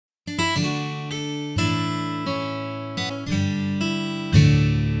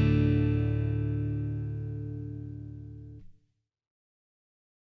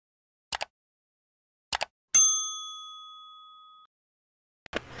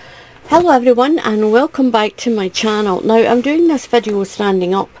Hello everyone and welcome back to my channel. Now I'm doing this video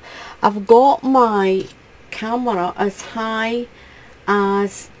standing up. I've got my camera as high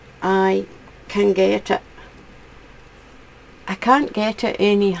as I can get it. I can't get it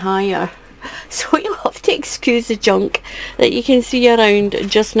any higher, so you'll have to excuse the junk that you can see around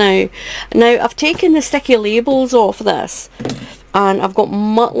just now. Now I've taken the sticky labels off this and I've got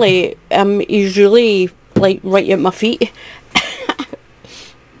Muttley. He's really like right at my feet.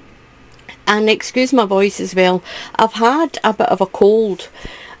 And excuse my voice as well. I've had a bit of a cold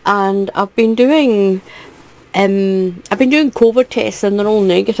and I've been doing COVID tests and they're all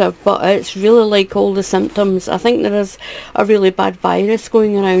negative, but it's really like all the symptoms. I think there is a really bad virus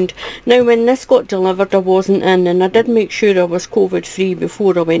going around. Now when this got delivered I wasn't in, and I did make sure I was COVID free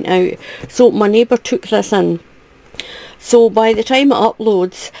before I went out. So my neighbour took this in. So by the time it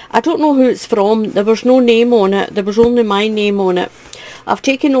uploads, I don't know who it's from. There was no name on it. There was only my name on it. I've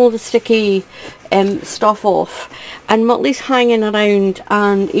taken all the sticky stuff off, and Muttley's hanging around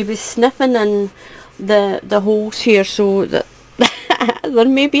and he was sniffing in the holes here, so that there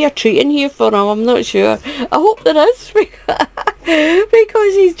may be a treat in here for him. I'm not sure. I hope there is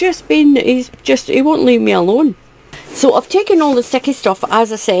because he won't leave me alone. So I've taken all the sticky stuff,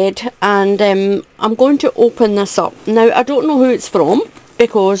 as I said, and I'm going to open this up. Now I don't know who it's from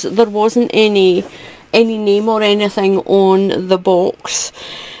because there wasn't any name or anything on the box.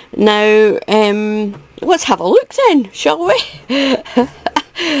 Now let's have a look then, shall we?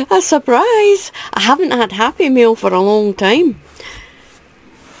 A surprise. I haven't had Happy Meal for a long time.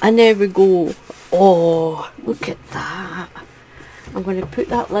 And there we go. Oh, look at that. I'm going to put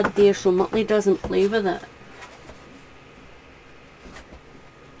that lid there so Muttley doesn't play with it.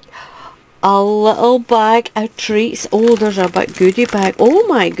 A little bag of treats. Oh, there's a big goodie bag. Oh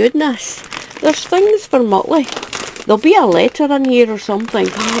my goodness. There's things for Muttley. There'll be a letter in here or something.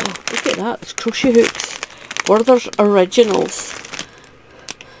 Oh, look at that. It's crochet hooks. Werther's Originals.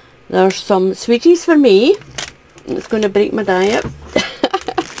 There's some sweeties for me. It's going to break my diet.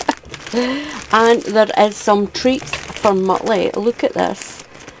 And there is some treats for Muttley. Look at this.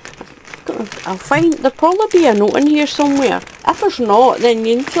 I'll find, there'll probably be a note in here somewhere. If there's not, then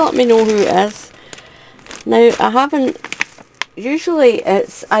you need to let me know who it is. Now, I haven't, usually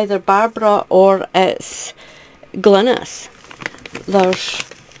it's either Barbara or it's Glynis. There's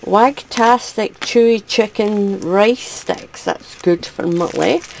Wagtastic Chewy Chicken Rice Sticks, that's good for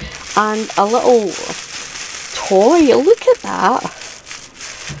Muttley. And a little toy, look at that.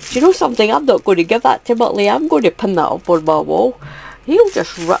 Do you know something, I'm not going to give that to Muttley, I'm going to pin that up on my wall. He'll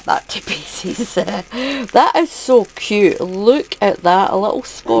just rip that to pieces. That is so cute. Look at that. A little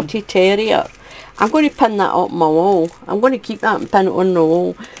Scotty Terrier. I'm going to pin that up my wall. I'm going to keep that and pin it on the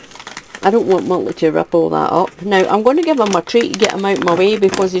wall. I don't want Muttley to rip all that up. Now, I'm going to give him a treat to get him out of my way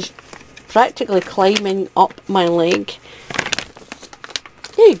because he's practically climbing up my leg.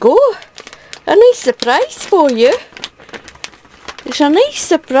 There you go. A nice surprise for you. It's a nice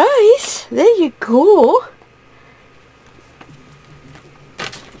surprise. There you go.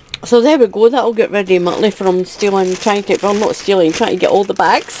 So there we go, that'll get rid of Muttley from stealing, trying to get all the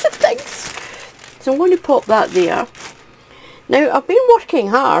bags and things. So I'm going to pop that there. Now I've been working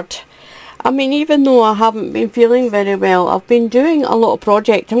hard. I mean, even though I haven't been feeling very well, I've been doing a lot of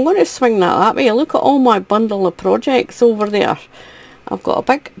projects. I'm going to swing that way. Look at all my bundle of projects over there. I've got a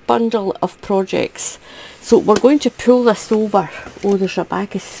big bundle of projects. So we're going to pull this over. Oh, there's a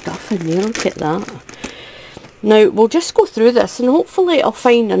bag of stuff in there, look at that. Now, we'll just go through this and hopefully I'll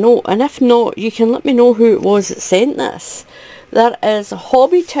find a note, and if not, you can let me know who it was that sent this. There is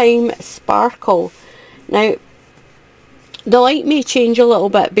Hobby Time Sparkle. Now, the light may change a little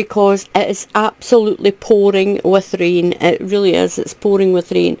bit because it is absolutely pouring with rain. It really is, it's pouring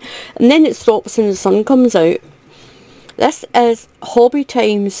with rain. And then it stops and the sun comes out. This is Hobby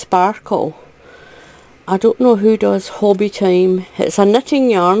Time Sparkle. I don't know who does Hobby Time. It's a knitting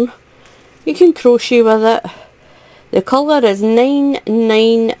yarn. You can crochet with it. The colour is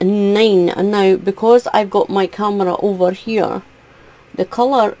 999, and now because I've got my camera over here, the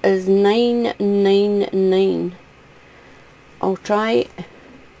colour is 999. I'll try.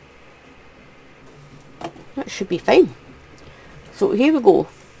 That should be fine. So here we go.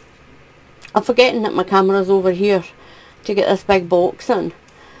 I'm forgetting that my camera's over here to get this big box in.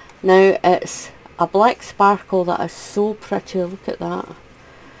 Now it's a black sparkle that is so pretty, look at that.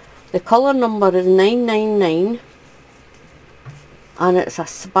 The colour number is 999. And it's a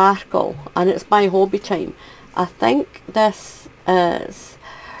sparkle, and it's by Hobby Time. I think this is,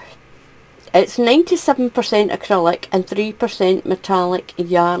 it's 97% acrylic and 3% metallic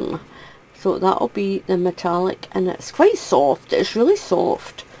yarn. So that'll be the metallic, and it's quite soft. It's really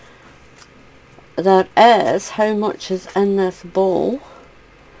soft. there is, how much is in this bowl?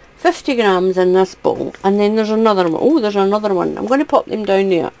 50 grams in this bowl, and then there's another one. Oh, there's another one. I'm going to pop them down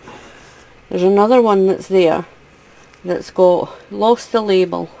there. There's another one that's there that's got, lost the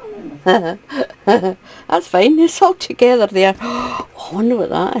label. That's fine, it's all together there. I wonder what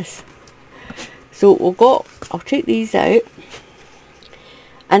that is. So we've got, I'll take these out.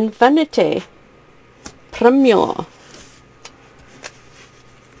 Infinity Primula,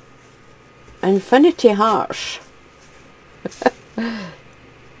 Infinity Hearts.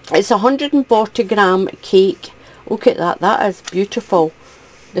 It's a 140 gram cake. Look at that, that is beautiful.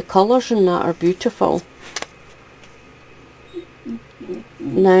 The colours in that are beautiful.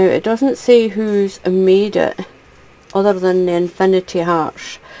 Now it doesn't say who's made it other than the Infinity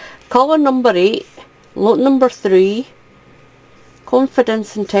Hearts. Colour number 8, lot number 3,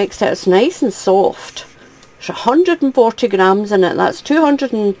 confidence and texture. It's nice and soft. There's 140 grams in it. That's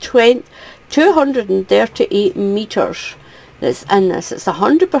 238 meters that's in this. It's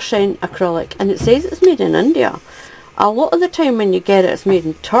 100% acrylic, and it says it's made in India. A lot of the time when you get it, it's made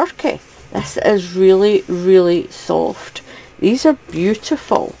in Turkey. This is really, really soft. These are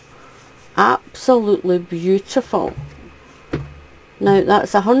beautiful, absolutely beautiful. Now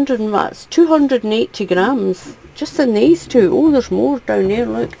that's 280 grams just in these two. Oh, there's more down there,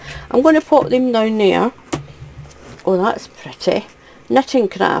 look. I'm going to pop them down there. Oh, that's pretty. Knitting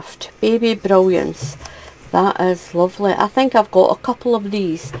Craft, Baby Brilliance. That is lovely. I think I've got a couple of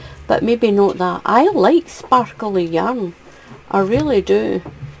these, but maybe not that. I like sparkly yarn. I really do.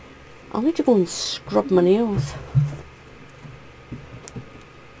 I'll need to go and scrub my nails.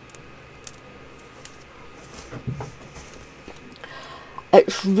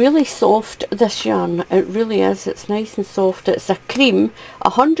 It's really soft, this yarn. It really is. It's nice and soft. It's a cream,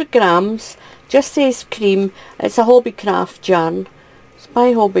 100 grams. Just says cream. It's a Hobbycraft yarn. It's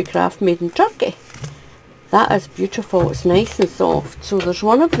by Hobbycraft, made in Turkey. That is beautiful. It's nice and soft. So there's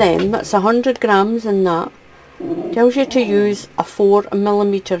one of them. That's 100 grams in that. Tells you to use a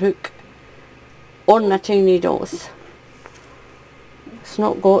 4mm hook or knitting needles. It's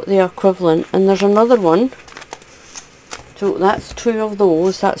not got the equivalent. And there's another one. So that's 2 of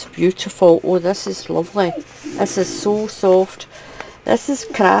those. That's beautiful. Oh, this is lovely. This is so soft. This is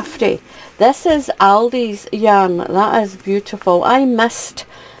crafty. This is Aldi's yarn. That is beautiful. I missed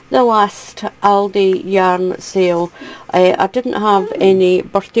the last Aldi yarn sale. I didn't have any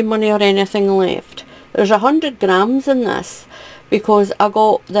birthday money or anything left. There's 100 grams in this because I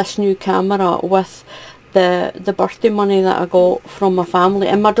got this new camera with the birthday money that I got from my family,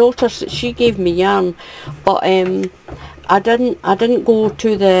 and my daughter, she gave me yarn, but I didn't go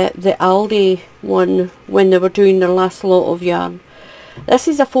to the Aldi one when they were doing their last lot of yarn. This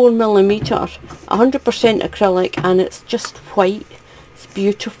is a 4mm, 100% acrylic, and it's just white. It's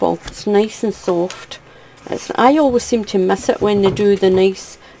beautiful. It's nice and soft. I always seem to miss it when they do the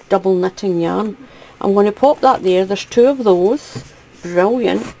nice double knitting yarn. I'm going to pop that there. There's 2 of those.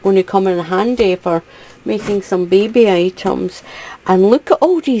 Brilliant. Going to come in handy for making some baby items. And look at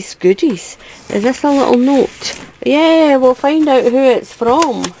all these goodies. Is this a little note? Yeah, we'll find out who it's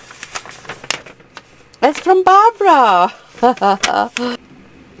from. It's from Barbara.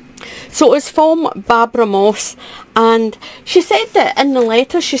 So it's from Barbara Moss, and she said that in the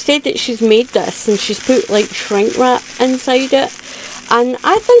letter, she said that she's made this and she's put like shrink wrap inside it, and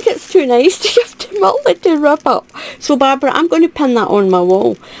I think it's too nice to give to Muttley to rip up. So Barbara, I'm going to pin that on my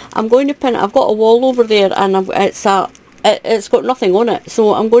wall. I'm going to pin it. I've got a wall over there, and it's got nothing on it,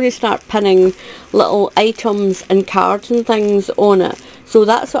 so I'm going to start pinning little items and cards and things on it. So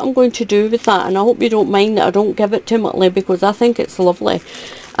that's what I'm going to do with that, and I hope you don't mind that I don't give it to Muttley, because I think it's lovely.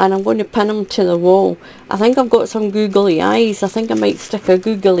 And I'm going to pin them to the wall. I think I've got some googly eyes. I think I might stick a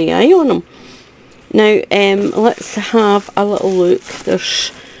googly eye on them. Now, let's have a little look.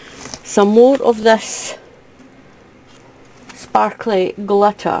 There's some more of this sparkly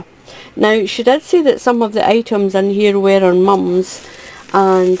glitter. Now, she did say that some of the items in here were her mum's,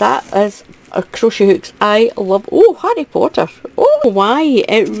 and that is crochet hooks. I love, oh, Harry Potter. Oh, why?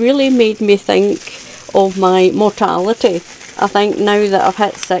 It really made me think of my mortality. I think now that I've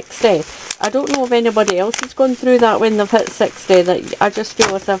hit 60. I don't know if anybody else has gone through that when they've hit 60, that I just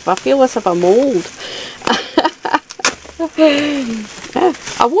feel as if I'm old.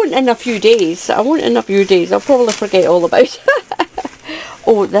 I won't in a few days. I'll probably forget all about it.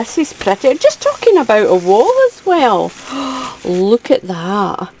 Oh, this is pretty. Just talking about a wall as well. Look at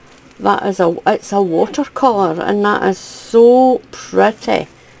that. That is it's a watercolour, and that is so pretty.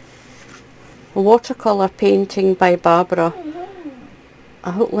 A watercolour painting by Barbara. I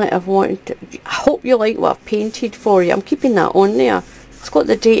hope you like what I've painted for you. I'm keeping that on there. It's got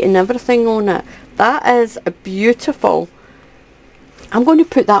the date and everything on it. That is beautiful. I'm going to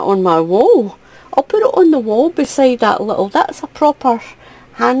put that on my wall. I'll put it on the wall beside that little, that's a proper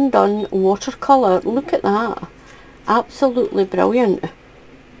hand done watercolour. Look at that. Absolutely brilliant.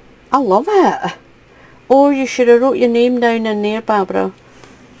 I love it. Oh, you should have wrote your name down in there, Barbara.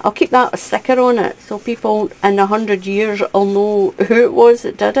 I'll keep that a sticker on it so people in 100 years will know who it was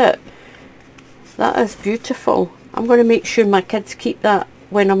that did it. That is beautiful. I'm going to make sure my kids keep that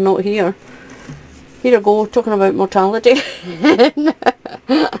when I'm not here. Here I go, talking about mortality.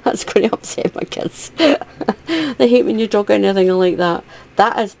 That's going to upset my kids. They hate when you talk anything like that.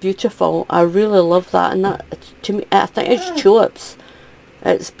 That is beautiful. I really love that. And that, to me, I think it's tulips.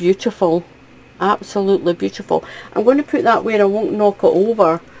 It's beautiful. Absolutely beautiful. I'm going to put that where I won't knock it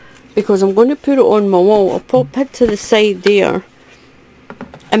over, because I'm going to put it on my wall. I'll pop it to the side there.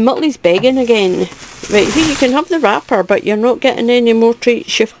 And Muttley's begging again. Right, here you can have the wrapper, but you're not getting any more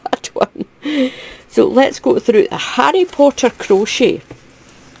treats. You've had one. So let's go through the Harry Potter crochet.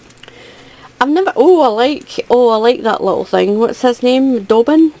 I've never, I like that little thing. What's his name?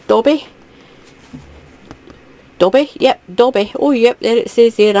 Dobby? Yep, Dobby. Oh yep, there it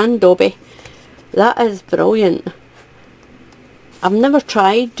says there, and Dobby. That is brilliant. I've never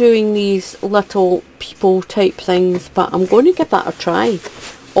tried doing these little people type things, but I'm going to give that a try.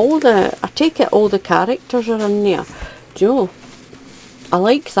 I take it all the characters are in there. Do you know? I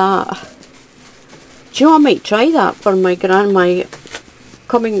like that. Do you know, I might try that for my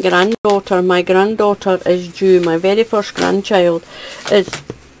coming granddaughter. My granddaughter is due, my very first grandchild is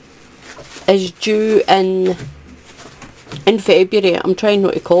due in February. I'm trying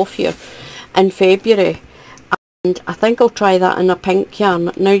not to cough here. In February. And I think I'll try that in a pink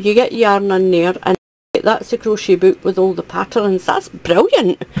yarn. Now you get yarn in there, and that's the crochet book with all the patterns. That's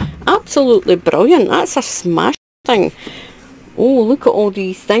brilliant. Absolutely brilliant. That's a smash thing. Oh, look at all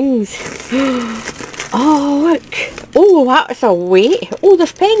these things. Oh, look. Oh, that's a weight. Oh,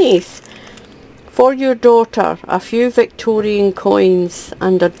 there's pennies. For your daughter, a few Victorian coins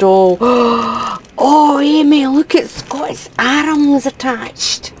and a doll. Oh, Amy, look, it's got its arms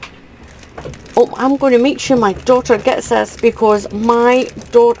attached. Oh, I'm going to make sure my daughter gets this, because my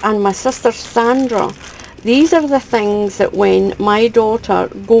daughter and my sister Sandra, these are the things that when my daughter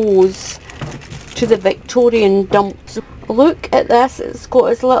goes to the Victorian dumps. Look at this, it's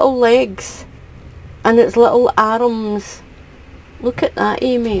got its little legs and its little arms. Look at that,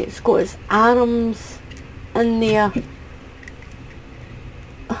 Amy, it's got its arms in there.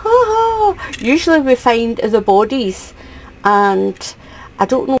 Usually we find the bodies, and I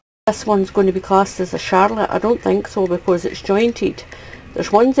don't know if this one's going to be classed as a Charlotte. I don't think so, because it's jointed.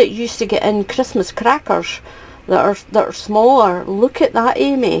 There's ones that used to get in Christmas crackers that are smaller. Look at that,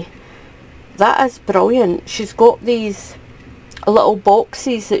 Amy. That is brilliant. She's got these little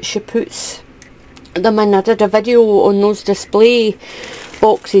boxes that she puts them in. I did a video on those display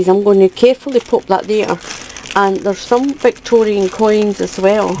boxes. I'm going to carefully pop that there. And there's some Victorian coins as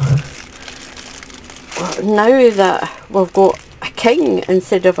well. Now that we've got a king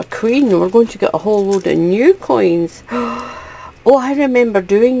instead of a queen, we're going to get a whole load of new coins. Oh, I remember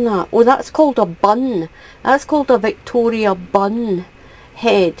doing that. Oh, that's called a bun. That's called a Victoria bun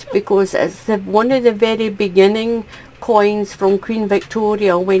head, because it's one of the very beginning coins from Queen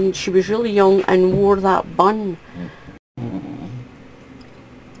Victoria when she was really young and wore that bun.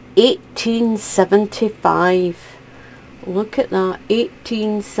 1875. Look at that,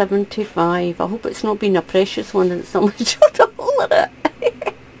 1875. I hope it's not been a precious one and someone shot a hole in it.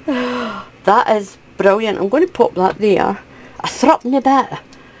 That is brilliant. I'm going to pop that there. A threepenny bit.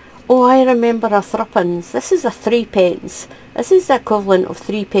 Oh, I remember a threepence. This is a 3p. This is the equivalent of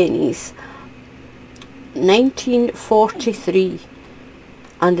 3 pennies. 1943.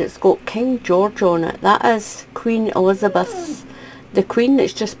 And it's got King George on it. That is Queen Elizabeth's. The Queen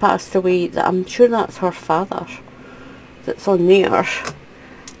that's just passed away. I'm sure that's her father that's on there.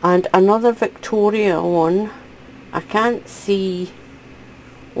 And another Victoria one. I can't see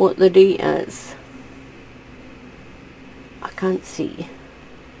what the date is. I can't see.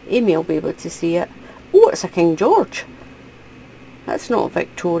 Amy will be able to see it. Oh, it's a King George. That's not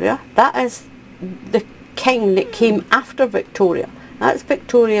Victoria. That is the king that came after Victoria. That's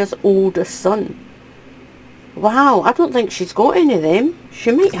Victoria's oldest son. Wow, I don't think she's got any of them.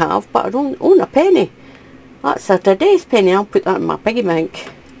 She might have, but I don't own a penny. That's a today's penny. I'll put that in my piggy bank.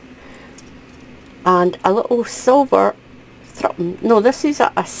 And a little silver threepence. No, this is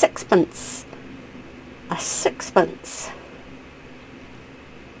a sixpence. A sixpence.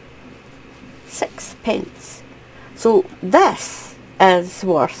 6p. So this is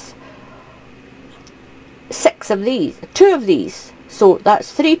worth 6 of these. 2 of these. So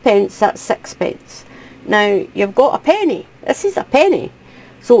that's 3 pence, that's 6 pence. Now you've got a penny. This is a penny.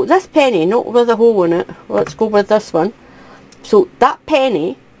 So this penny, not with a hole in it, let's go with this one. So that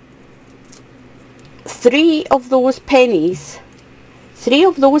penny, 3 of those pennies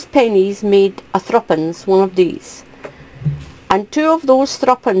made a threepence, one of these. And 2 of those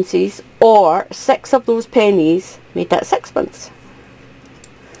threepences, or 6 of those pennies, made that 6 pence.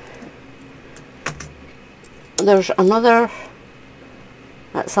 There's another,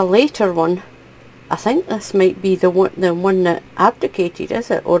 that's a later one. I think this might be the one that abdicated,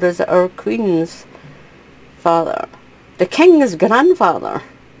 is it? Or is it our Queen's father? The King's grandfather.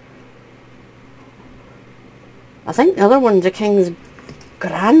 I think the other one's the King's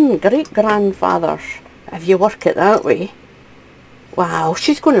great-grandfather, if you work it that way. Wow,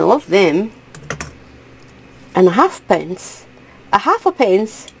 she's going to love them. And a halfpence. A half a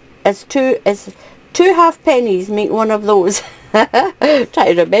pence is two halfpennies make one of those.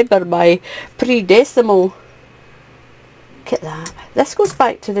 Try to remember my pre-decimal. Look at that. This goes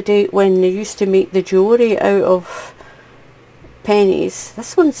back to the date when they used to make the jewellery out of pennies.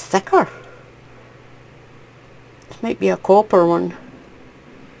 This one's thicker. This might be a copper one.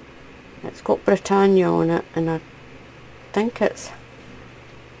 It's got Britannia on it, and I think it's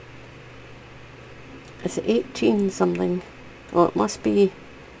 18 something. Oh, it must be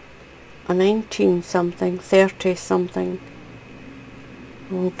a 19 something, 30 something.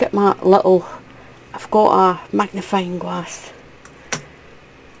 I'll get my little, I've got a magnifying glass.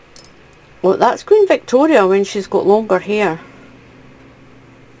 Well, that's Queen Victoria when she's got longer hair.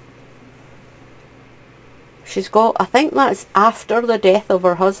 She's got, I think that's after the death of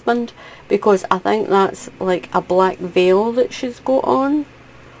her husband, because I think that's like a black veil that she's got on.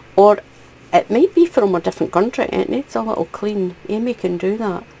 Or it might be from a different country. It needs a little clean. Amy can do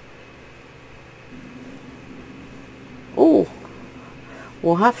that. Oh,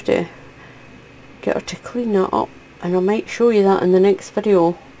 we'll have to get her to clean that up, and I might show you that in the next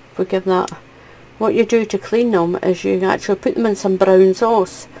video. If we give that, what you do to clean them is you actually put them in some brown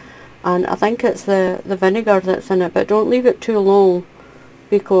sauce, and I think it's the vinegar that's in it, but don't leave it too long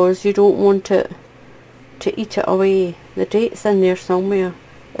because you don't want it to eat it away. The date's in there somewhere.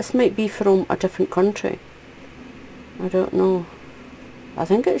 This might be from a different country. I don't know. I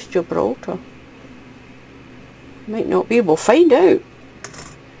think it's Gibraltar. Might not be. We'll find out.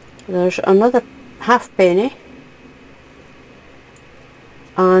 There's another halfpenny.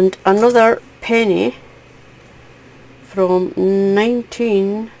 And another penny from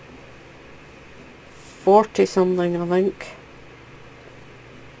 1940 something, I think.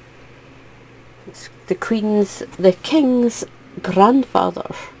 It's the King's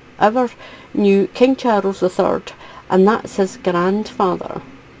grandfather. Ever knew King Charles III, and that's his grandfather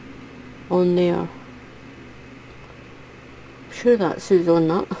on there. I'm sure that's who's on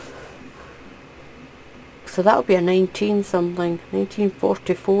that. So that'll be a 19 something,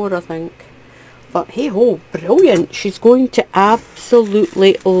 1944 I think. But hey ho, brilliant. She's going to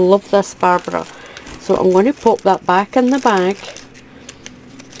absolutely love this, Barbara. So I'm going to pop that back in the bag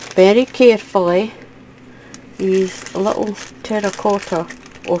very carefully. These little terracotta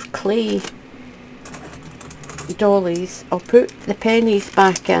or clay dollies. I'll put the pennies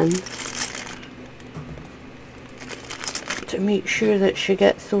back in to make sure that she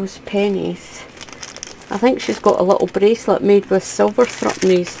gets those pennies. I think she's got a little bracelet made with silver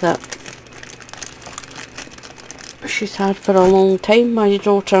threepennies that she's had for a long time, my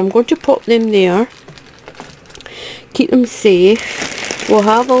daughter. I'm going to pop them there, keep them safe. We'll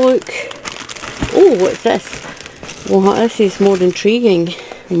have a look. Oh, what's this? Well, this is more intriguing.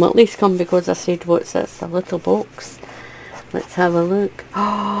 Muttley's come because I said, what's this? A little box. Let's have a look.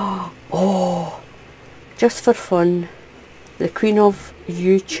 Oh, just for fun, the Queen of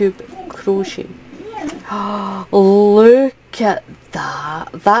YouTube Crochet. Look at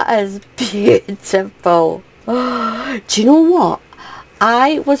that. That is beautiful. Do you know what?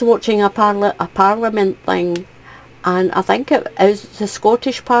 I was watching a parliament thing, and I think it was the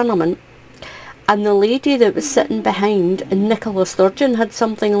Scottish Parliament, and the lady that was sitting behind, Nicola Sturgeon, had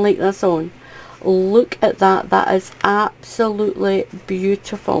something like this on. Look at that. That is absolutely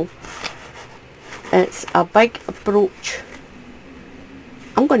beautiful. It's a big brooch.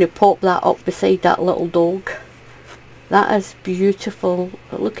 I'm going to pop that up beside that little dog. That is beautiful.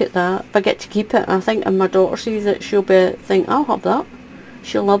 Look at that. If I get to keep it, I think if my daughter sees it, she'll be think, I'll have that.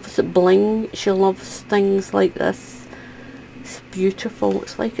 She loves bling. She loves things like this. It's beautiful.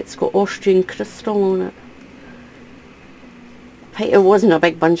 It's like it's got Austrian crystal on it. Right, it wasn't a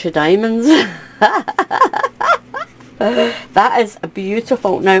big bunch of diamonds. That is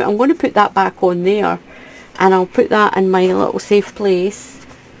beautiful. Now I'm going to put that back on there and I'll put that in my little safe place,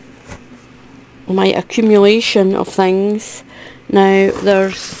 my accumulation of things. Now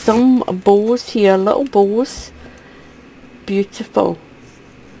there's some bows here, little bows, beautiful,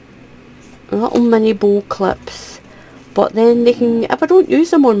 little mini bow clips. But then they can, if I don't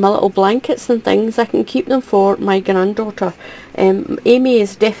use them on my little blankets and things, I can keep them for my granddaughter. Amy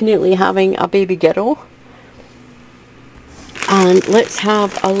is definitely having a baby girl. And let's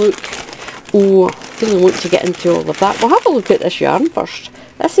have a look. Oh, I really want to get into all of that. We'll have a look at this yarn first.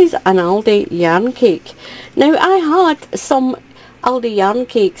 This is an Aldi yarn cake. Now I had some Aldi yarn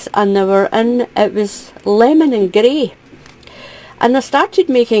cakes and they were in, it was lemon and grey. And I started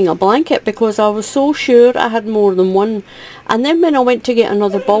making a blanket because I was so sure I had more than one. And then when I went to get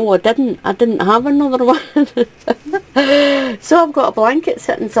another ball, I didn't have another one. So I've got a blanket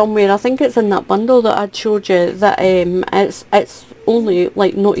sitting somewhere. I think it's in that bundle that I'd showed you, that it's only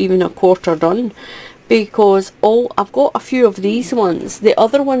like not even a quarter done. Because I've got a few of these ones. The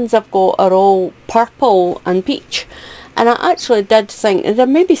other ones I've got are all purple and peach. And I actually did think they're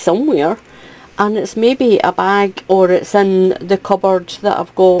maybe somewhere. And it's maybe a bag, or it's in the cupboard that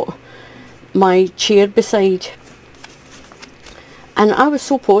I've got my chair beside. And I was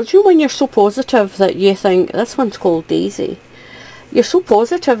so positive, you know, when you're so positive that you think, this one's called Daisy. You're so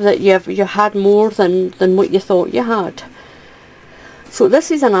positive that you had more than what you thought you had. So this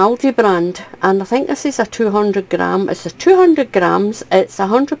is an Aldi brand, and I think this is a 200 gram. It's a 200 grams, it's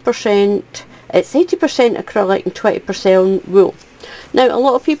 100%, it's 80% acrylic and 20% wool. Now a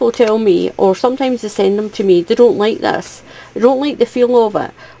lot of people tell me, or sometimes they send them to me, they don't like this. They don't like the feel of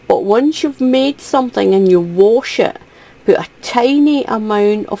it. But once you've made something and you wash it, put a tiny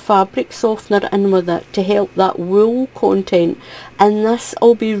amount of fabric softener in with it to help that wool content, and this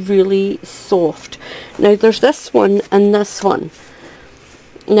will be really soft. Now there's this one and this one.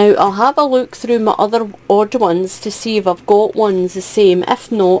 Now I'll have a look through my other odd ones to see if I've got ones the same.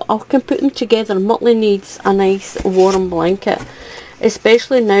 If not, I can put them together. Muttley needs a nice warm blanket,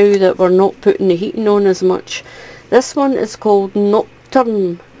 especially now that we're not putting the heating on as much. This one is called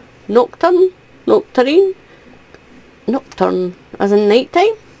Nocturne, as in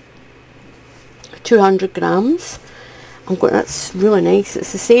nighttime. 200 grams. That's really nice.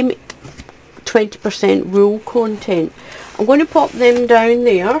 It's the same 20% wool content. I'm going to pop them down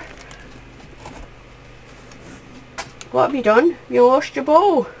there. What have you done? You lost your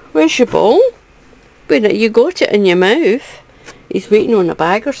ball. Where's your ball? But you got it in your mouth. He's waiting on a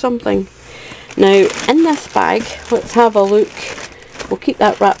bag or something. Now in this bag, let's have a look. We'll keep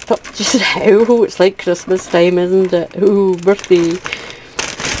that wrapped up just now. Oh, it's like Christmas time, isn't it? Oh, birthday.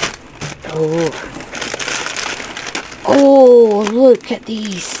 Oh, look at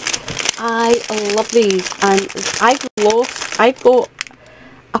these. I love these, and I've got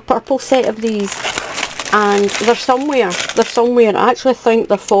a purple set of these, and they're somewhere. I actually think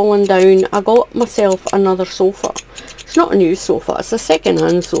they're falling down. I got myself another sofa. It's not a new sofa, it's a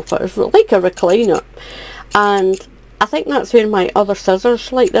second-hand sofa. It's like a recliner, and I think that's where my other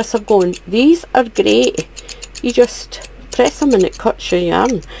scissors like this have gone. These are great. You just press them and it cuts your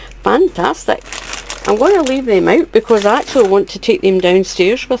yarn. Fantastic. I'm going to leave them out because I actually want to take them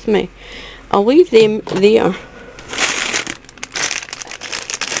downstairs with me. I'll leave them there.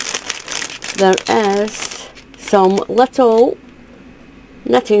 There is some little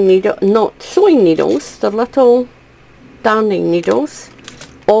knitting needle, not sewing needles, they're little darning needles,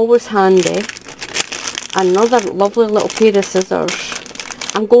 always handy. Another lovely little pair of scissors.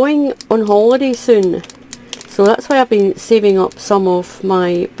 I'm going on holiday soon, so that's why I've been saving up some of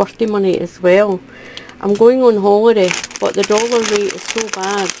my birthday money as well. I'm going on holiday, but the dollar rate is so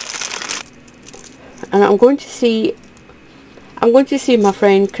bad, and I'm going to see my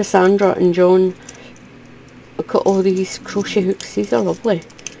friend Cassandra and John. Look at all these crochet hooks. These are lovely.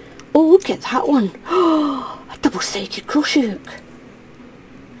 Oh, look at that one. Oh, a double-sided crochet hook.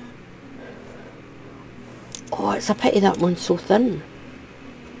 Oh, it's a pity that one's so thin.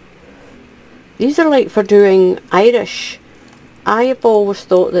 These are like for doing Irish. I have always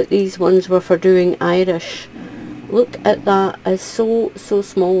thought that these ones were for doing Irish. Look at that, it's so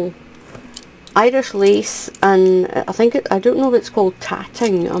small. Irish lace, and I don't know if it's called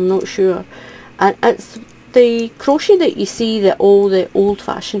tatting, I'm not sure. And it's the crochet that you see that all the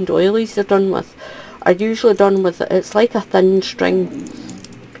old-fashioned doilies are done with, are usually done with, it's like a thin string.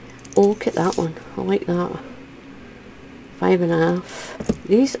 Oh, look at that one, I like that. 5.5.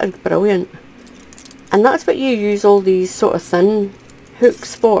 These are brilliant. And that's what you use all these sort of thin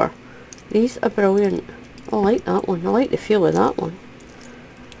hooks for. These are brilliant. Oh, I like that one. I like the feel of that one.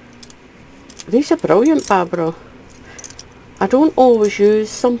 These are brilliant, Barbara. I don't always use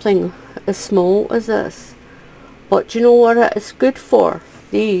something as small as this. But do you know what it is good for?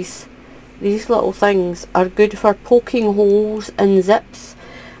 These little things are good for poking holes in zips.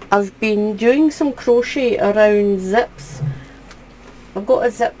 I've been doing some crochet around zips. I've got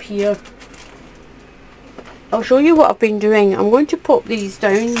a zip here. I'll show you what I've been doing. I'm going to pop these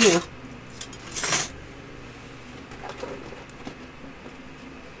down here.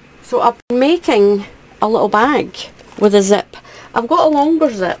 So I've been making a little bag with a zip. I've got a longer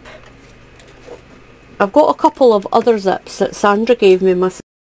zip. I've got a couple of other zips that Sandra gave me, my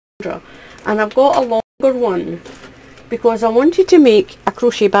Sandra, and I've got a longer one because I wanted to make a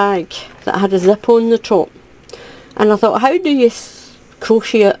crochet bag that had a zip on the top. And I thought, how do you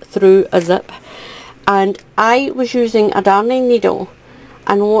crochet it through a zip? And I was using a darning needle,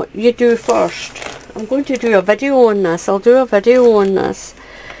 and what you do first, I'm going to do a video on this, I'll do a video on this.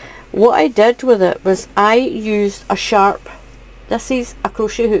 What I did with it was I used a sharp, this is a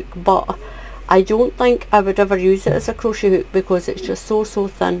crochet hook, but I don't think I would ever use it as a crochet hook because it's just so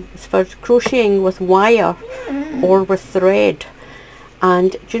thin. It's for crocheting with wire or with thread.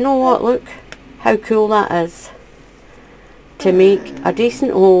 And do you know what, look how cool that is, to make a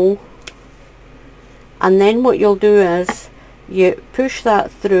decent hole. And then what you'll do is you push that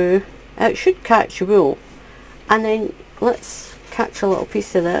through, it should catch wool, and then let's catch a little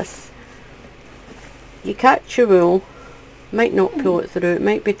piece of this. You catch your wool, might not pull it through, it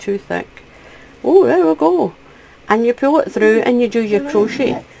might be too thick. Oh, there we go. And you pull it through and you do your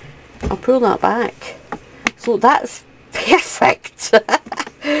crochet. I'll pull that back. So that's perfect.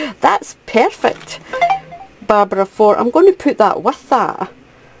 That's perfect, Barbara, for I'm going to put that with that.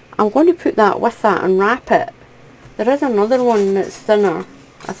 I'm going to put that with that and wrap it. There is another one that's thinner.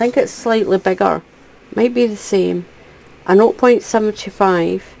 I think it's slightly bigger. Might be the same. A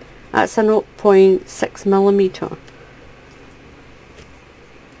 0.75. That's a 0.6 millimeter.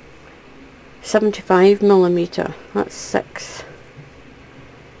 75 millimeter. That's 6.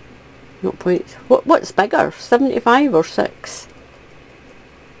 What's bigger? 75 or 6?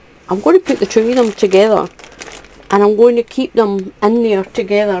 I'm going to put the two of them together. And I'm going to keep them in there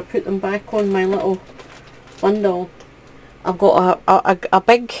together, put them back on my little bundle. I've got a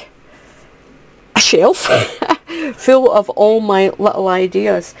big shelf full of all my little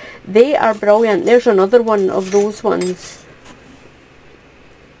ideas. They are brilliant. There's another one of those ones.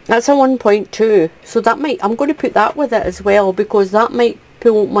 That's a 1.2. So that might, I'm going to put that with it as well because that might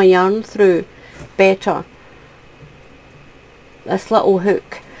pull my yarn through better. This little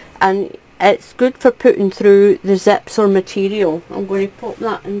hook. And it's good for putting through the zips or material. I'm going to pop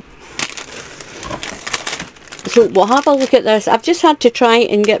that in. So we'll have a look at this. I've just had to try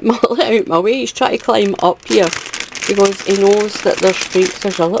and get Muttley out my way. He's trying to climb up here because he knows that there's streaks.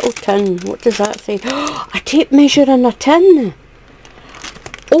 There's a little tin. What does that say? A tape measure in a tin.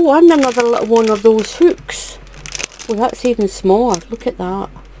 Oh, and another little one of those hooks. Oh, that's even smaller. Look at that.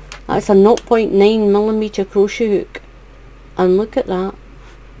 That's a 0.9 millimeter crochet hook. And look at that.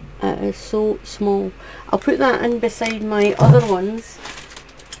 It is so small. I'll put that in beside my other ones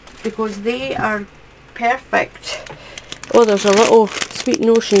because they are perfect. Oh, there's a little Sweet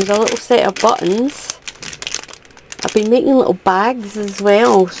Notions, a little set of buttons. I've been making little bags as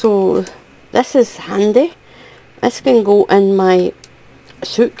well, so this is handy. This can go in my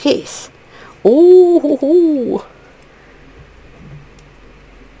suitcase. Oh, ho, ho.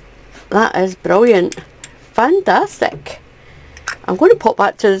 That is brilliant. Fantastic. I'm going to pop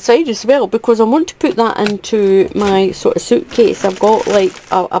that to the side as well because I want to put that into my sort of suitcase. I've got like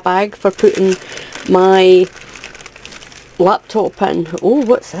a bag for putting my laptop in. Oh,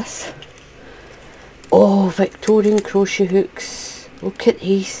 what's this? Oh, Victorian crochet hooks. Look at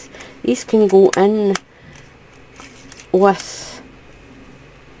these. These can go in with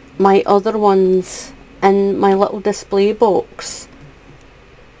my other ones in my little display box.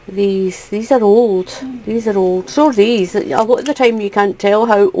 These are old. These are old. So are these. A lot of the time you can't tell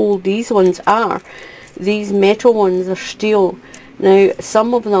how old these ones are. These metal ones are steel. Now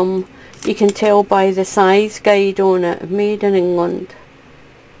some of them you can tell by the size guide on it. Made in England.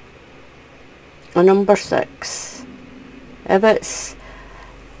 A number 6. If it's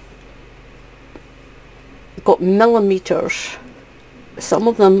got millimeters, some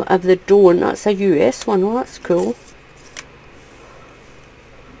of them if they don't, that's a US one. Oh, that's cool.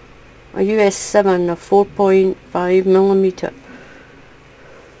 A US 7 of 4.5 millimeter.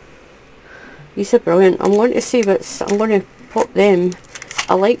 These are brilliant. I'm going to see what's, I'm going to pop them.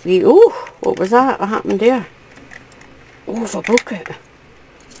 I like the, oh, what was that? What happened there? Oh, if I broke it.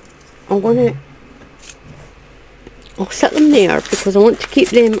 I'm going to, I'll set them there because I want to keep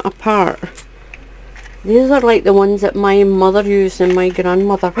them apart. These are like the ones that my mother used and my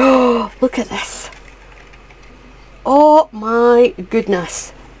grandmother. Oh, look at this. my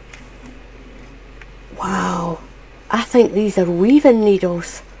goodness. Wow. I think these are weaving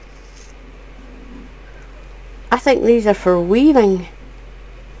needles. I think these are for weaving.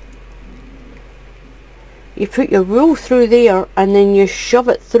 You put your wool through there and then you shove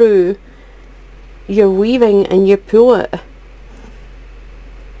it through your weaving and you pull it.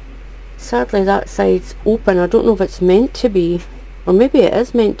 Sadly that side's open. I don't know if it's meant to be, or maybe it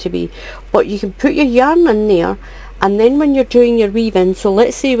is meant to be, but you can put your yarn in there, and then when you're doing your weaving, so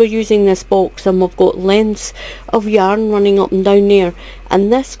let's say we're using this box and we've got lengths of yarn running up and down there,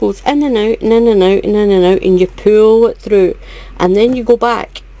 and this goes in and out and in and out and in and out, and you pull it through, and then you go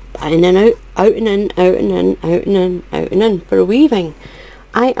back in and out and in, out and in, out and in, out and in for weaving.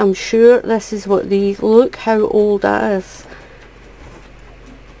 I am sure this is what these, look how old that is.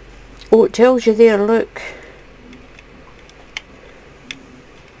 Oh, it tells you there, look.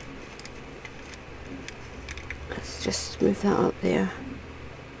 Let's just move that up there.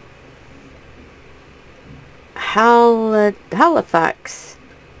 Halifax,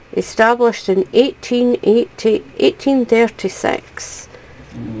 established in 1836.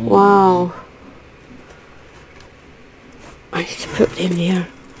 Wow. I need to put them there.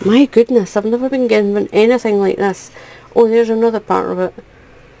 My goodness, I've never been given anything like this. Oh, there's another part of it.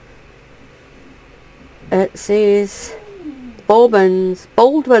 It says Baldwin's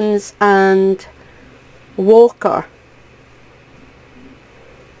and Walker.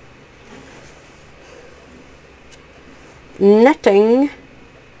 Knitting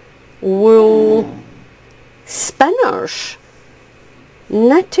wool spinners.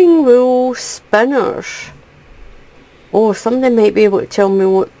 Knitting wool spinners. Oh, somebody might be able to tell me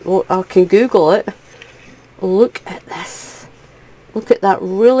what I can Google it. Look at this. Look at that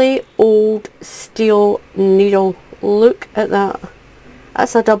really old steel needle. Look at that.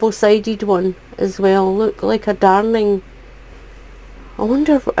 That's a double-sided one as well. Look, like a darning. I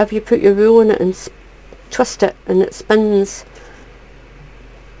wonder if you put your wool in it and twist it and it spins.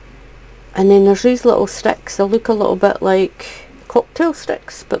 And then there's these little sticks. They look a little bit like cocktail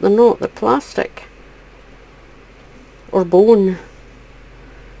sticks, but they're not. They're plastic. Or bone.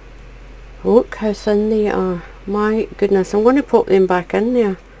 Look how thin they are. My goodness, I'm going to pop them back in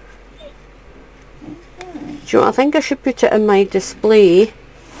there. Do you know what? I think I should put it in my display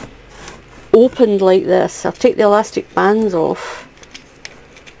opened like this. I'll take the elastic bands off.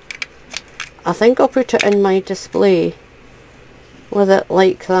 I think I'll put it in my display with it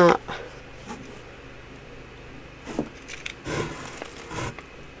like that.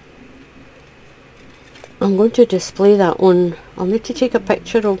 I'm going to display that one. I'll need to take a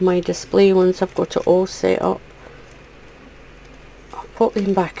picture of my display once I've got it all set up. I'll put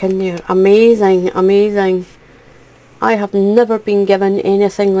them back in there. Amazing, amazing. I have never been given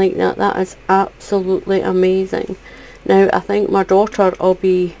anything like that. That is absolutely amazing. Now I think my daughter will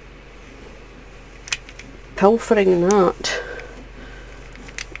be pilfering that.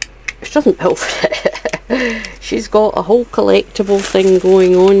 She doesn't pilfer it. She's got a whole collectible thing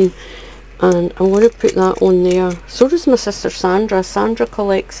going on. And I'm going to put that on there. So does my sister Sandra. Sandra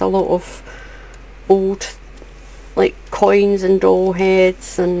collects a lot of old like coins and doll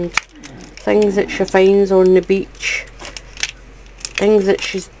heads and things that she finds on the beach. Things that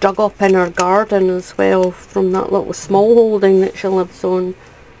she's dug up in her garden as well from that little small holding that she lives on.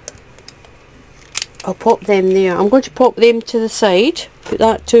 I'll pop them there. I'm going to pop them to the side. Put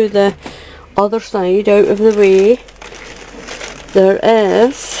that to the other side out of the way. There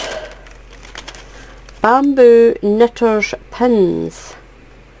is bamboo knitters pins.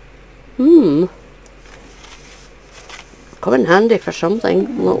 Come in handy for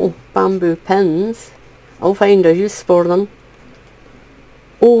something. Little bamboo pins. I'll find a use for them.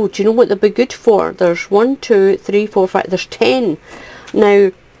 Oh, do you know what they'll be good for? There's 1, 2, 3, 4, 5. There's 10.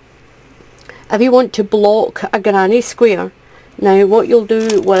 Now, if you want to block a granny square, now what you'll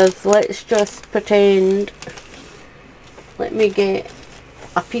do with, let's just pretend, let me get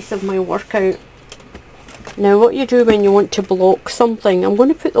a piece of my work out. Now what you do when you want to block something, I'm going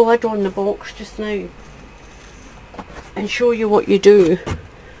to put the lid on the box just now and show you what you do,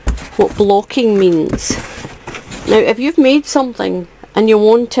 what blocking means. Now if you've made something and you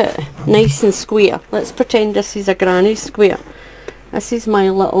want it nice and square, let's pretend this is a granny square. This is my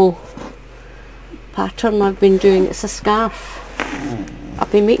little pattern I've been doing. It's a scarf.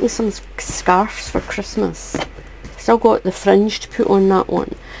 I've been making some scarves for Christmas. Still got the fringe to put on that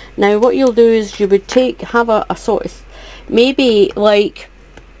one. Now what you'll do is you would have a sort of, maybe like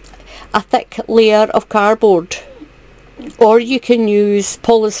a thick layer of cardboard, or you can use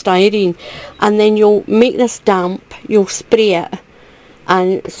polystyrene, and then you'll make this damp, you'll spray it,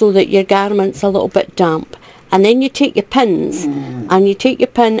 and so that your garment's a little bit damp, and then you take your pins and you take your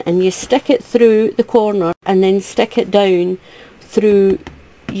pin and you stick it through the corner and then stick it down through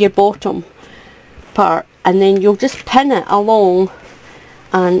your bottom part, and then you'll just pin it along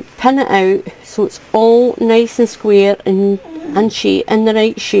and pin it out so it's all nice and square and shape, in the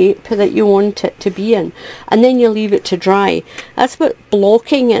right shape that you want it to be in, and then you leave it to dry. That's what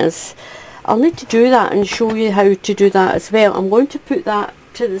blocking is. I'll need to do that and show you how to do that as well. I'm going to put that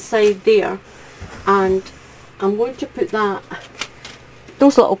to the side there, and I'm going to put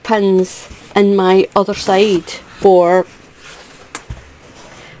those little pins in my other side for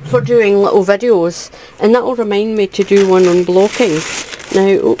doing little videos, and that will remind me to do one on blocking. Now,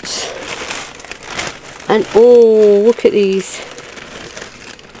 oops, and oh, look at these.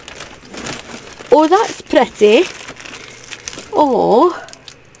 Oh, that's pretty. Oh,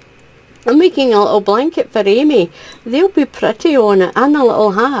 I'm making a little blanket for Amy. They'll be pretty on it, and a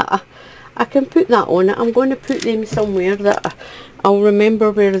little hat. I can put that on it. I'm going to put them somewhere that I'll remember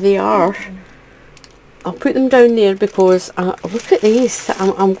where they are. I'll put them down there because look at these.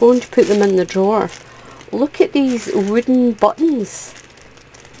 I'm going to put them in the drawer. Look at these wooden buttons.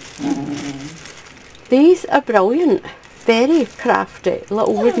 These are brilliant. Very crafty.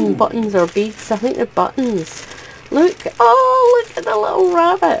 Little wooden buttons or beads. I think they're buttons. Look. Oh, look at the little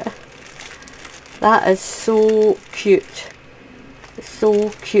rabbit. That is so cute. So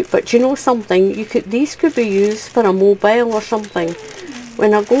cute. But you know something? These could be used for a mobile or something.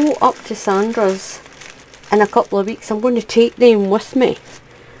 When I go up to Sandra's in a couple of weeks, I'm going to take them with me.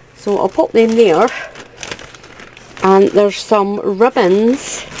 So I'll pop them there. And there's some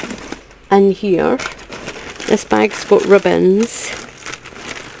ribbons in here. This bag's got ribbons.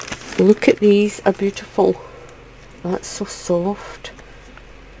 Look at these, are beautiful. That's so soft.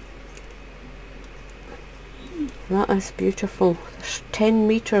 That is beautiful. There's 10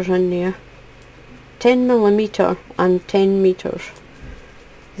 metres in there. 10mm and 10 metres.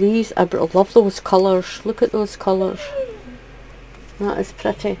 These are, I love those colours. Look at those colours. That is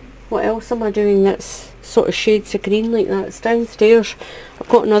pretty. What else am I doing that's sort of shades of green like that? It's downstairs. I've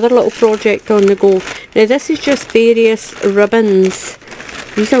got another little project on the go. Now this is just various ribbons.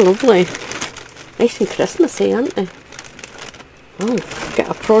 These are lovely. Nice and Christmassy, aren't they? Oh, get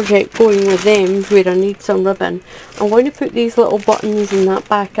a project going with them where I need some ribbon. I'm going to put these little buttons and that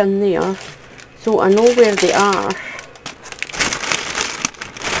back in there so I know where they are.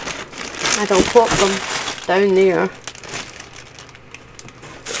 And I'll pop them down there.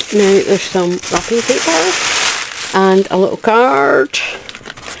 Now there's some wrapping paper and a little card.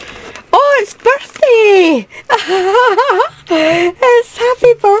 Oh, it's birthday! It's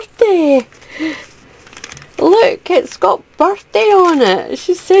happy birthday! Look, it's got birthday on it.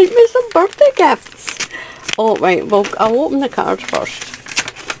 She sent me some birthday gifts. Oh, right, well, I'll open the card first.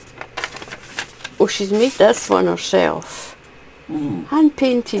 Oh, she's made this one herself. Hand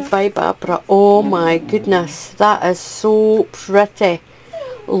painted by Barbara. Oh my goodness, that is so pretty.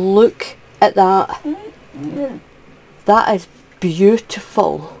 Look at that. That is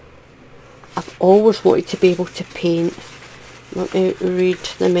beautiful. I've always wanted to be able to paint. Let me read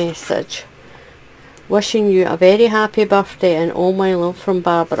the message. Wishing you a very happy birthday and all my love from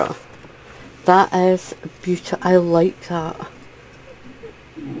Barbara. That is beautiful. I like that.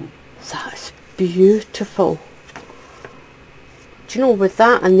 That's beautiful. Do you know, with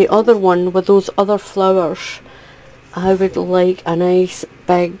that and the other one with those other flowers, I would like a nice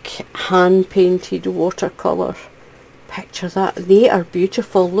big hand painted watercolour picture. That they are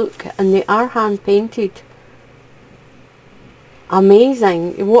beautiful. Look, and they are hand painted.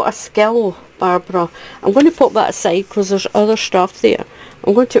 Amazing. What a skill, Barbara. I'm going to put that aside because there's other stuff there.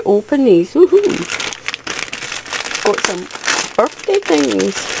 I'm going to open these. Woohoo! Got some birthday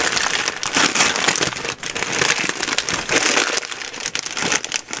things.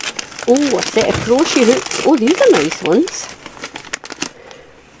 Oh, a set of crochet hooks. Oh, these are nice ones.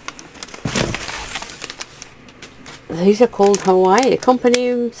 These are called Hawaii.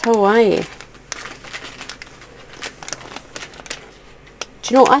 Company's Hawaii.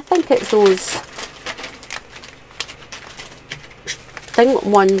 Do you know, I think it's those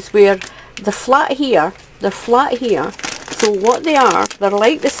thing ones where they're flat here. They're flat here. So what they are, they're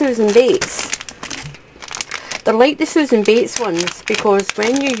like the Susan Bates. They're like the Susan Bates ones because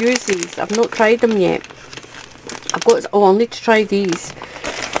when you use these, I've not tried them yet. I'll need to try these.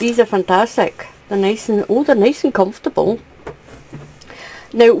 These are fantastic. They're nice and, oh, they're nice and comfortable.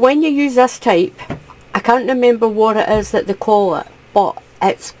 Now, when you use this type, I can't remember what it is that they call it, but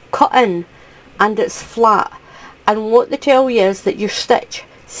it's cut in and it's flat. And what they tell you is that your stitch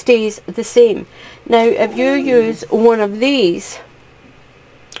stays the same. Now, if you use one of these,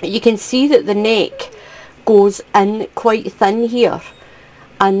 you can see that the neck goes in quite thin here,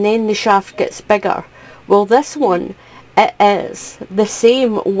 and then the shaft gets bigger. Well, this one, it is the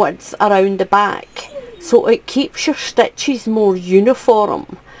same width around the back, so it keeps your stitches more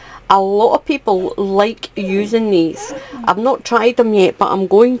uniform. A lot of people like using these. I've not tried them yet, but I'm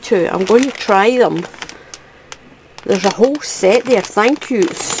going to try them. There's a whole set there. Thank you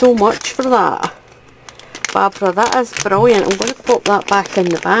so much for that, Barbara. That is brilliant. I'm going to pop that back in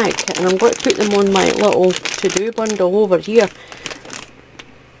the bag, and I'm going to put them on my little to-do bundle over here.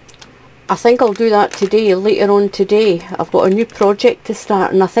 I think I'll do that today, later on today. I've got a new project to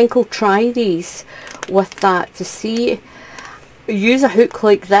start, and I think I'll try these with that to see. Use a hook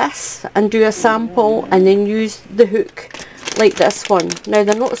like this and do a sample, and then use the hook like this one. Now,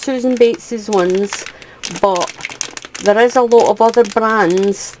 they're not Susan Bates's ones, but there is a lot of other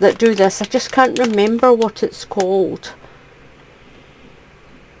brands that do this. I just can't remember what it's called.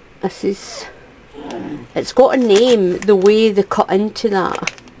 This is, it's got a name, the way they cut into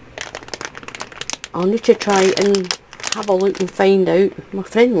that. I'll need to try and have a look and find out. My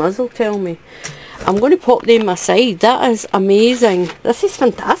friend Liz will tell me. I'm going to pop them aside. That is amazing. This is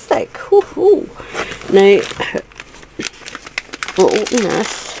fantastic. Woohoo! Now, we'll open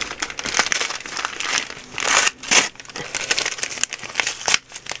this.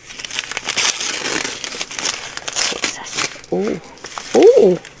 What's this? Oh.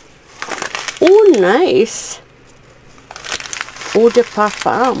 Oh! Oh, nice! Eau de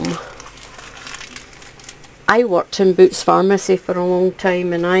Parfum. I worked in Boots Pharmacy for a long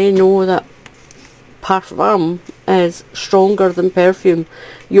time, and I know that parfum is stronger than perfume.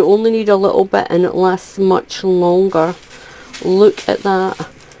 You only need a little bit and it lasts much longer. Look at that.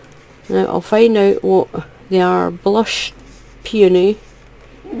 Now I'll find out what they are. Blush Peony,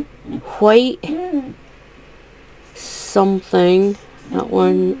 white something, that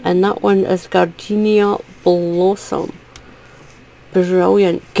one, and that one is Gardenia Blossom.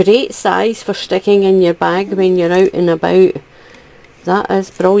 Brilliant. Great size for sticking in your bag when you're out and about. That is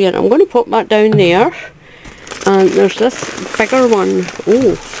brilliant. I'm going to pop that down there. And there's this bigger one.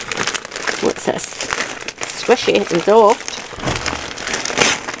 Oh, what's this? Squishy and soft.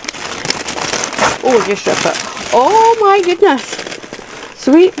 Oh, just rip it. Oh my goodness.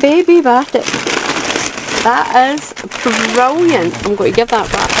 Sweet baby batik. That is brilliant. I'm going to give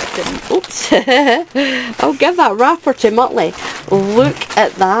that wrapper to, oops. I'll give that wrapper to Muttley. Look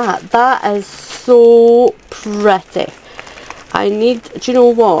at that. That is so pretty. I need, do you know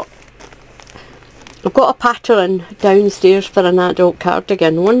what? I've got a pattern downstairs for an adult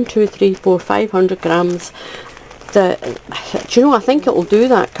cardigan. 1, 2, 3, 4, 500 grams. Do you know, I think it will do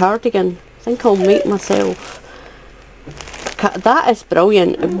that cardigan. I think I'll make myself. That is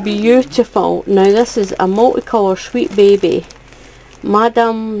brilliant. Beautiful. Now this is a multicolour Sweet Baby.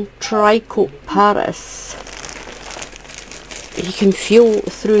 Madame Tricoat Paris. You can feel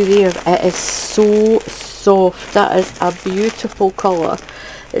through there. It is so soft. That is a beautiful colour.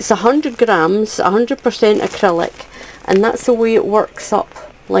 It's 100 grams, 100% acrylic, and that's the way it works up,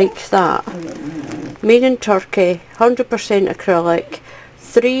 like that. Made in Turkey, 100% acrylic,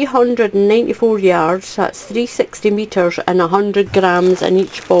 394 yards, that's 360 metres, and 100 grams in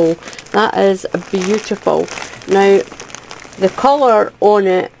each ball. That is beautiful. Now, the colour on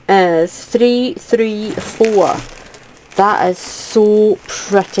it is 334. That is so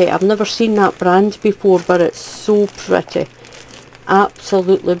pretty. I've never seen that brand before, but it's so pretty.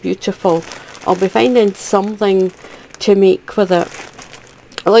 Absolutely beautiful. I'll be finding something to make with it.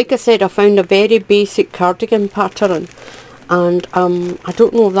 Like I said, I found a very basic cardigan pattern, and I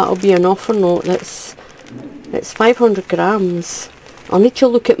don't know if that'll be enough or not. It's 500 grams. I'll need to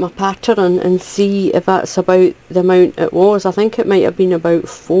look at my pattern and see if that's about the amount it was. I think it might have been about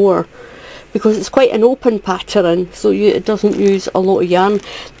 4. Because it's quite an open pattern, so it doesn't use a lot of yarn.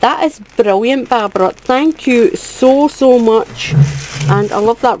 That is brilliant, Barbara. Thank you so much. And I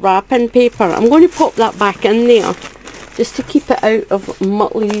love that wrapping paper. I'm going to pop that back in there just to keep it out of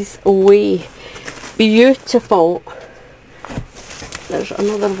Muttley's way. Beautiful. There's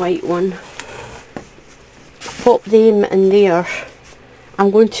another white one. Pop them in there.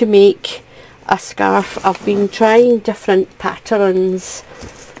 I'm going to make a scarf. I've been trying different patterns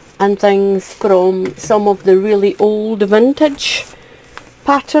and things from some of the really old vintage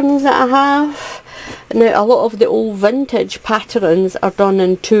patterns that I have. Now, a lot of the old vintage patterns are done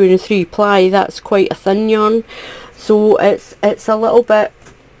in 2 and 3 ply. That's quite a thin yarn, so it's a little bit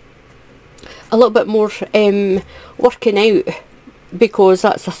more working out, because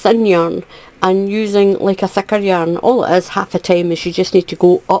that's a thin yarn, and using like a thicker yarn, all it is half the time is you just need to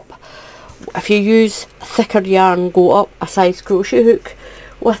go up. If you use thicker yarn, go up a size crochet hook.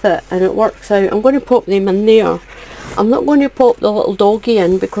 with it, and it works out. I'm going to pop them in there. I'm not going to pop the little doggy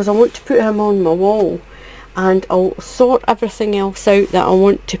in because I want to put him on my wall, and I'll sort everything else out that I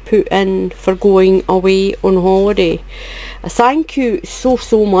want to put in for going away on holiday. Thank you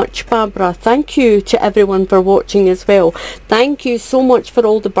so much, Barbara. Thank you to everyone for watching as well. Thank you so much for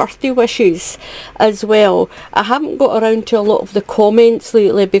all the birthday wishes as well. I haven't got around to a lot of the comments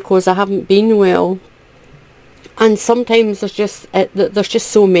lately because I haven't been well, and sometimes there's just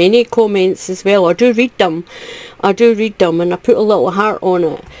so many comments as well. I do read them, and I put a little heart on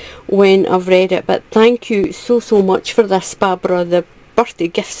it when I've read it. But thank you so much for this, Barbara. The birthday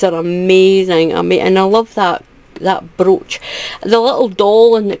gifts are amazing, and I love that brooch. The little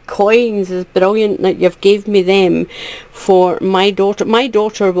doll and the coins is brilliant that you've gave me them for my daughter. My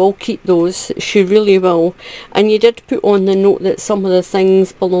daughter will keep those, she really will. And you did put on the note that some of the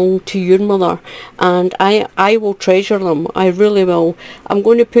things belong to your mother, and I will treasure them, I really will. I'm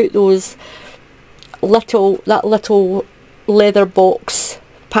going to put those that little leather box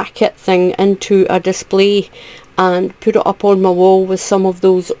packet thing into a display and put it up on my wall with some of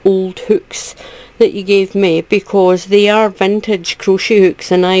those old hooks that you gave me, because they are vintage crochet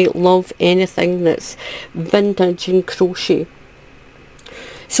hooks and I love anything that's vintage and crochet.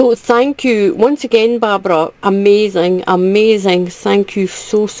 So thank you once again, Barbara. Amazing, amazing. Thank you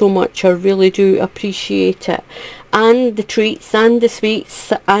so much. I really do appreciate it. And the treats and the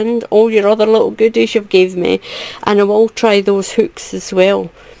sweets and all your other little goodies you've gave me. And I will try those hooks as well.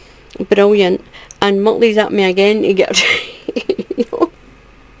 Brilliant. And Muttley's at me again to get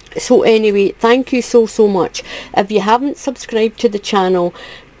So anyway, thank you so much. If you haven't subscribed to the channel,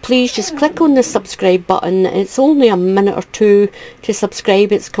 please just click on the subscribe button. It's only a minute or two to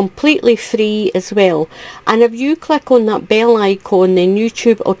subscribe. It's completely free as well. And if you click on that bell icon, then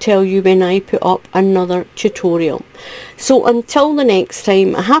YouTube will tell you when I put up another tutorial. So until the next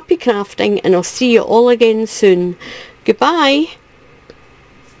time, happy crafting, and I'll see you all again soon. Goodbye.